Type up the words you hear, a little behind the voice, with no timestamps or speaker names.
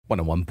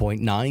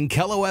101.9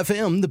 Kello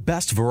FM, the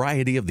best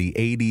variety of the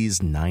 80s,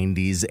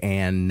 90s,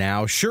 and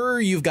now.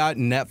 Sure, you've got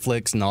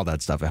Netflix and all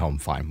that stuff at home.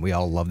 Fine. We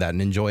all love that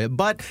and enjoy it.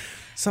 But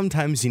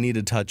sometimes you need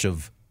a touch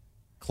of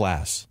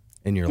class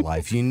in your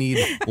life. You need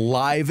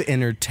live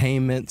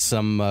entertainment,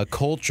 some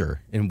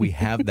culture, and we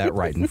have that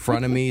right in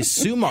front of me.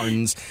 Sue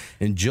Martins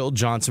and Jill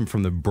Johnson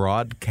from the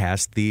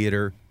Broadcast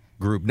Theater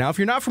Group. Now, if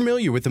you're not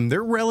familiar with them,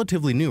 they're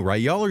relatively new,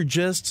 right? Y'all are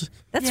just...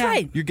 That's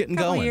right. You're getting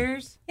Couple going.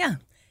 Years. Yeah.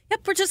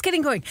 Yep, we're just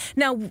getting going.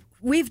 Now,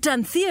 we've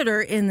done theater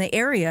in the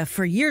area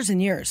for years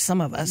and years, some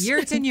of us.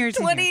 Years and years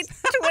 20,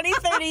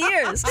 30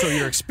 years. So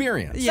your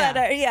experience. Yeah.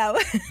 But, yeah,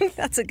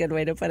 that's a good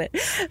way to put it.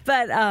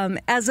 But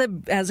as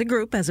a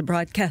group, as a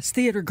broadcast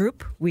theater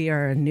group, we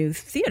are a new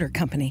theater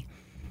company.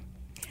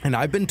 And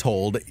I've been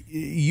told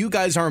you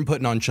guys aren't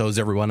putting on shows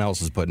everyone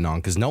else is putting on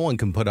because no one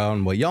can put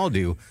on what y'all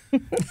do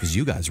because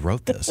you guys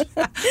wrote this.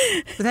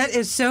 That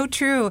is so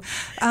true.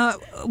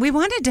 We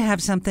wanted to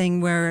have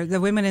something where the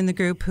women in the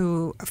group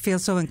who feel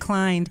so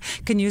inclined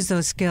can use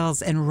those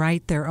skills and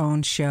write their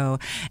own show.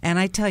 And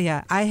I tell you,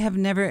 I have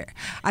never,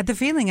 the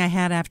feeling I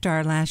had after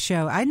our last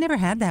show, I'd never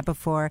had that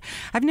before.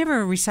 I've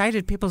never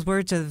recited people's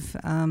words of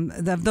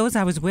those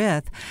I was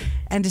with.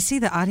 And to see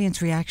the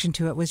audience reaction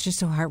to it was just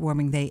so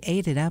heartwarming. They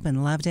ate it up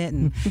and loved it,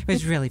 and it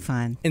was really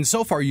fun. And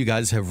so far, you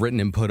guys have written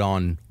and put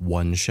on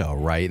one show,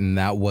 right? And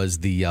that was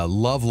the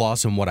Love,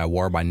 Loss, and What I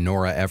Wore by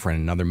Nora Ephron,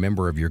 another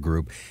member of your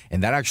group.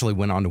 And that actually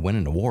went on to win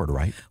an award,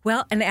 right?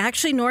 Well, and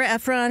actually, Nora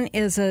Ephron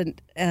is a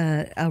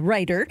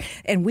writer,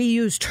 and we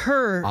used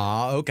her.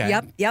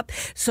 Okay. Yep.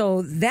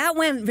 So that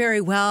went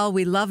very well.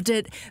 We loved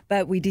it,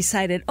 but we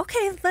decided,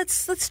 okay,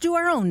 let's do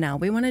our own now.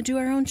 We want to do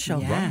our own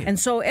show. Yeah. And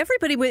so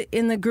everybody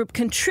in the group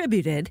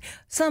contributed.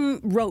 Some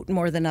wrote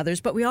more than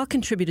others, but we all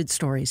contributed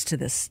stories to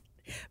this.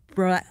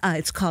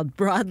 It's called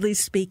Broadly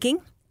Speaking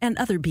and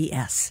Other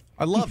BS.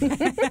 I love it.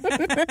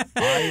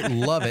 I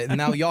love it.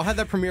 Now, y'all had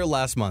that premiere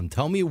last month.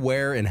 Tell me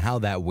where and how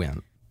that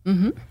went.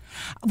 Mm-hmm.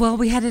 Well,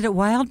 we had it at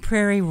Wild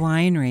Prairie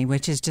Winery,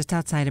 which is just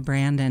outside of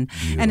Brandon.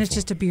 Beautiful. And it's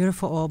just a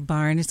beautiful old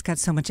barn. It's got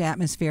so much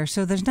atmosphere.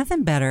 So there's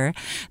nothing better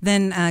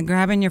than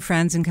grabbing your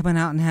friends and coming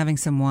out and having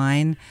some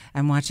wine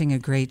and watching a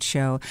great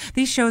show.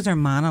 These shows are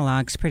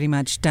monologues pretty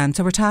much done.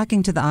 So we're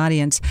talking to the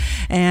audience,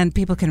 and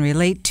people can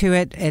relate to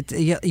it.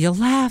 You'll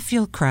laugh,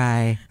 you'll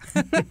cry.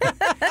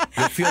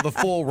 You'll feel the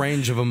full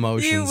range of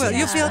emotions. You will. in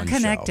You this feel one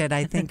connected, show.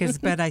 I think,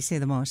 is what I say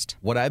the most.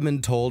 What I've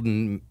been told,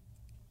 and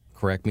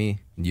correct me,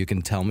 you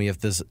can tell me if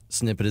this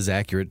snippet is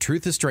accurate.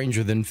 Truth is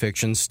stranger than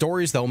fiction.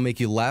 Stories that will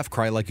make you laugh,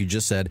 cry, like you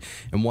just said,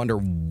 and wonder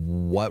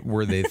what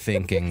were they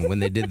thinking when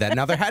they did that.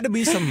 Now there had to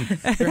be some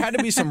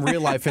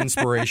real life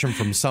inspiration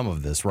from some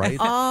of this, right?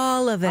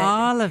 All of it.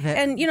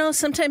 And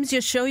sometimes you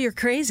show you're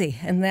crazy,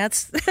 and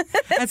that's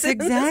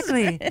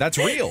exactly. That's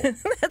real.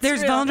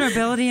 There's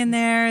vulnerability in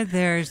there.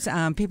 There's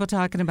people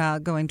talking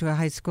about going to a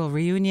high school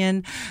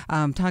reunion,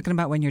 talking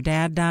about when your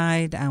dad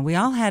died. We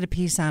all had a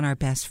piece on our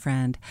best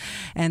friend,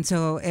 and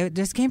so it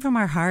just came from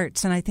our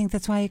hearts, and I think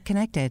that's why it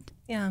connected.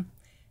 Yeah.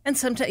 And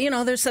sometimes,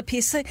 there's a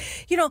piece, a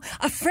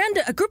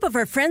group of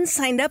our friends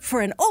signed up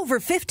for an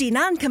over 50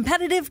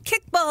 non-competitive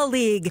kickball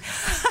league.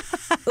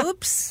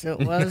 Oops, it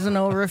wasn't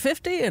over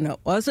 50 and it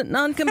wasn't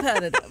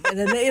non-competitive. And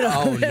then,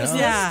 there's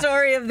the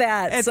story of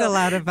that. It's a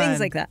lot of fun.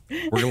 Things like that.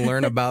 We're going to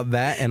learn about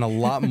that and a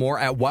lot more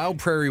at Wild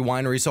Prairie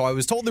Winery. So I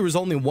was told there was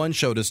only one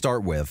show to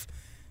start with,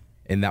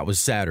 and that was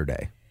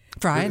Saturday.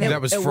 Friday.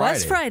 That was Friday. Friday. It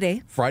was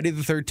Friday. Friday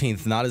the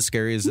 13th. Not as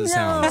scary as it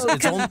sounds.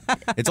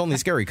 It's only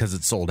scary because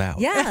it's sold out.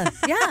 Yeah.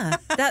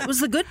 That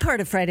was the good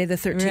part of Friday the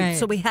 13th. Right.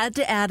 So we had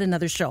to add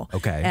another show.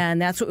 Okay. And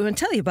that's what we want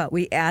to tell you about.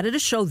 We added a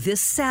show this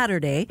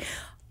Saturday,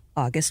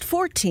 August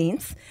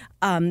 14th.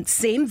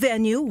 Same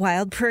venue,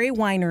 Wild Prairie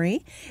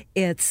Winery.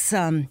 It's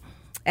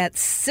at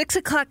 6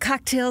 o'clock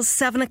cocktails,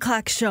 7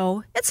 o'clock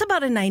show. It's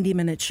about a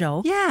 90-minute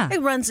show. Yeah.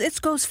 It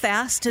goes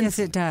fast. And, yes,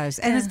 it does.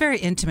 And it's very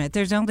intimate.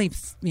 There's only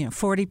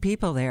 40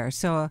 people there.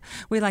 So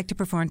we like to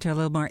perform to a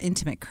little more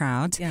intimate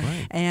crowd. Yeah.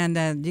 Right. And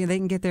they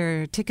can get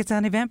their tickets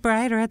on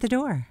Eventbrite or at the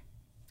door.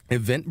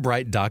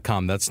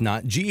 Eventbrite.com. That's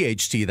not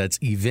GHT. That's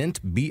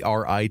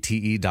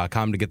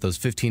eventbrite.com to get those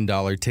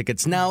 $15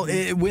 tickets. Now,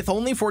 with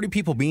only 40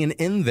 people being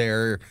in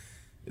there,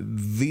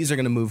 these are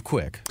going to move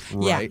quick,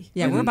 right?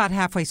 Yeah, we're about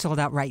halfway sold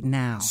out right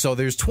now. So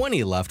there's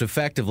 20 left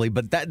effectively,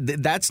 but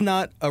that's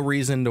not a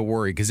reason to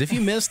worry because if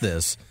you miss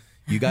this,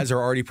 you guys are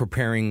already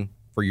preparing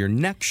for your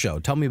next show.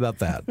 Tell me about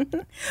that.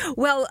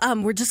 Well,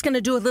 we're just going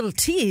to do a little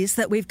tease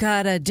that we've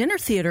got a dinner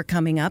theater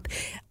coming up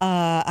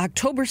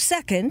October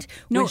 2nd.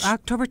 No,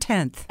 October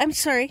 10th. I'm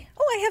sorry.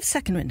 Oh, I have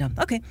 2nd written down.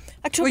 Okay.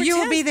 October 10th. Well, you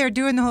will be there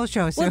doing the whole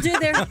show. So. We'll do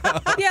there.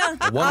 Yeah.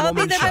 I'll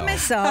be there by show.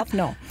 myself.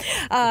 No.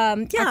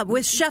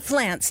 With Chef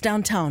Lance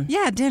downtown.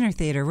 Yeah, dinner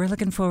theater. We're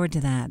looking forward to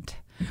that.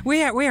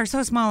 We are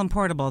so small and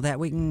portable that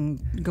we can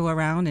go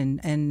around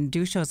and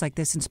do shows like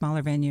this in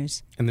smaller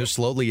venues. And they're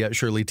slowly yet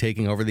surely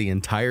taking over the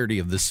entirety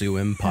of the Sioux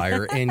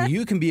Empire. And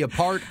you can be a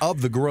part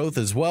of the growth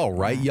as well,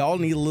 right? Y'all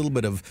need a little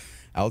bit of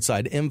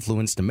outside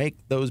influence to make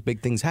those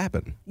big things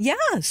happen. Yeah.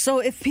 So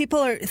if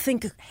people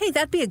think, hey,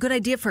 that'd be a good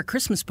idea for a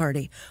Christmas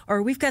party,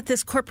 or we've got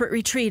this corporate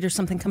retreat or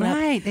something coming up.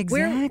 Right,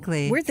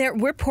 exactly. We're there.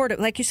 We're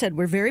portable. Like you said,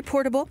 we're very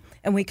portable,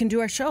 and we can do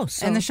our show.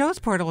 So. And the show's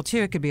portable,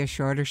 too. It could be a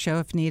shorter show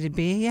if needed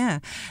be, yeah.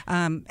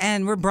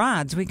 And we're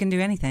broads. We can do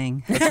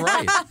anything. That's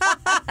right.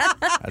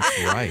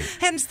 That's right.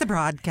 Hence the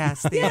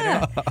broadcast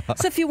theater.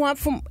 So if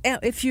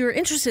you're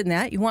interested in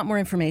that, you want more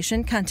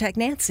information, contact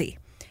Nancy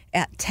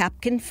at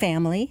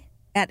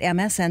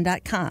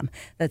tapkenfamily@msn.com.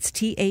 That's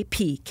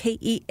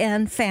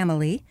TAPKEN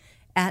family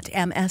at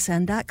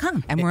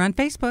msn.com. And we're on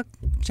Facebook.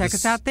 Check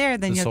us out there.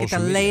 Then you'll get the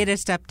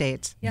latest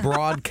updates. Yeah.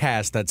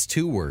 Broadcast, that's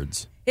 2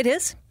 words. It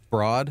is.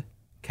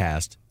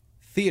 Broadcast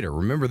Theater.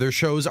 Remember, their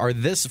shows are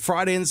this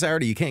Friday and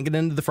Saturday. You can't get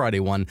into the Friday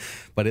one,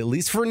 but at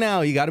least for now,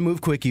 you got to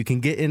move quick. You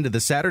can get into the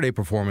Saturday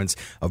performance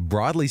of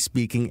Broadly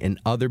Speaking and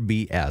Other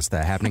BS.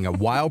 That happening at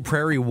Wild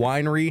Prairie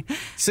Winery.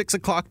 6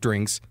 o'clock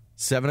drinks,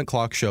 7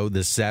 o'clock show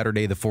this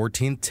Saturday the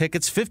 14th.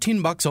 Tickets,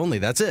 $15 only.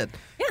 That's it.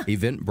 Yeah.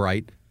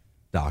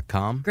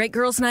 Eventbrite.com. Great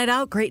girls' night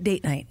out, great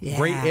date night. Yeah.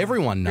 Great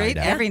everyone night Great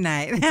out. every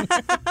night.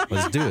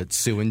 Let's do it.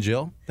 Sue and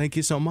Jill, thank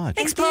you so much.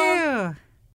 Thanks, Thank Paul. you.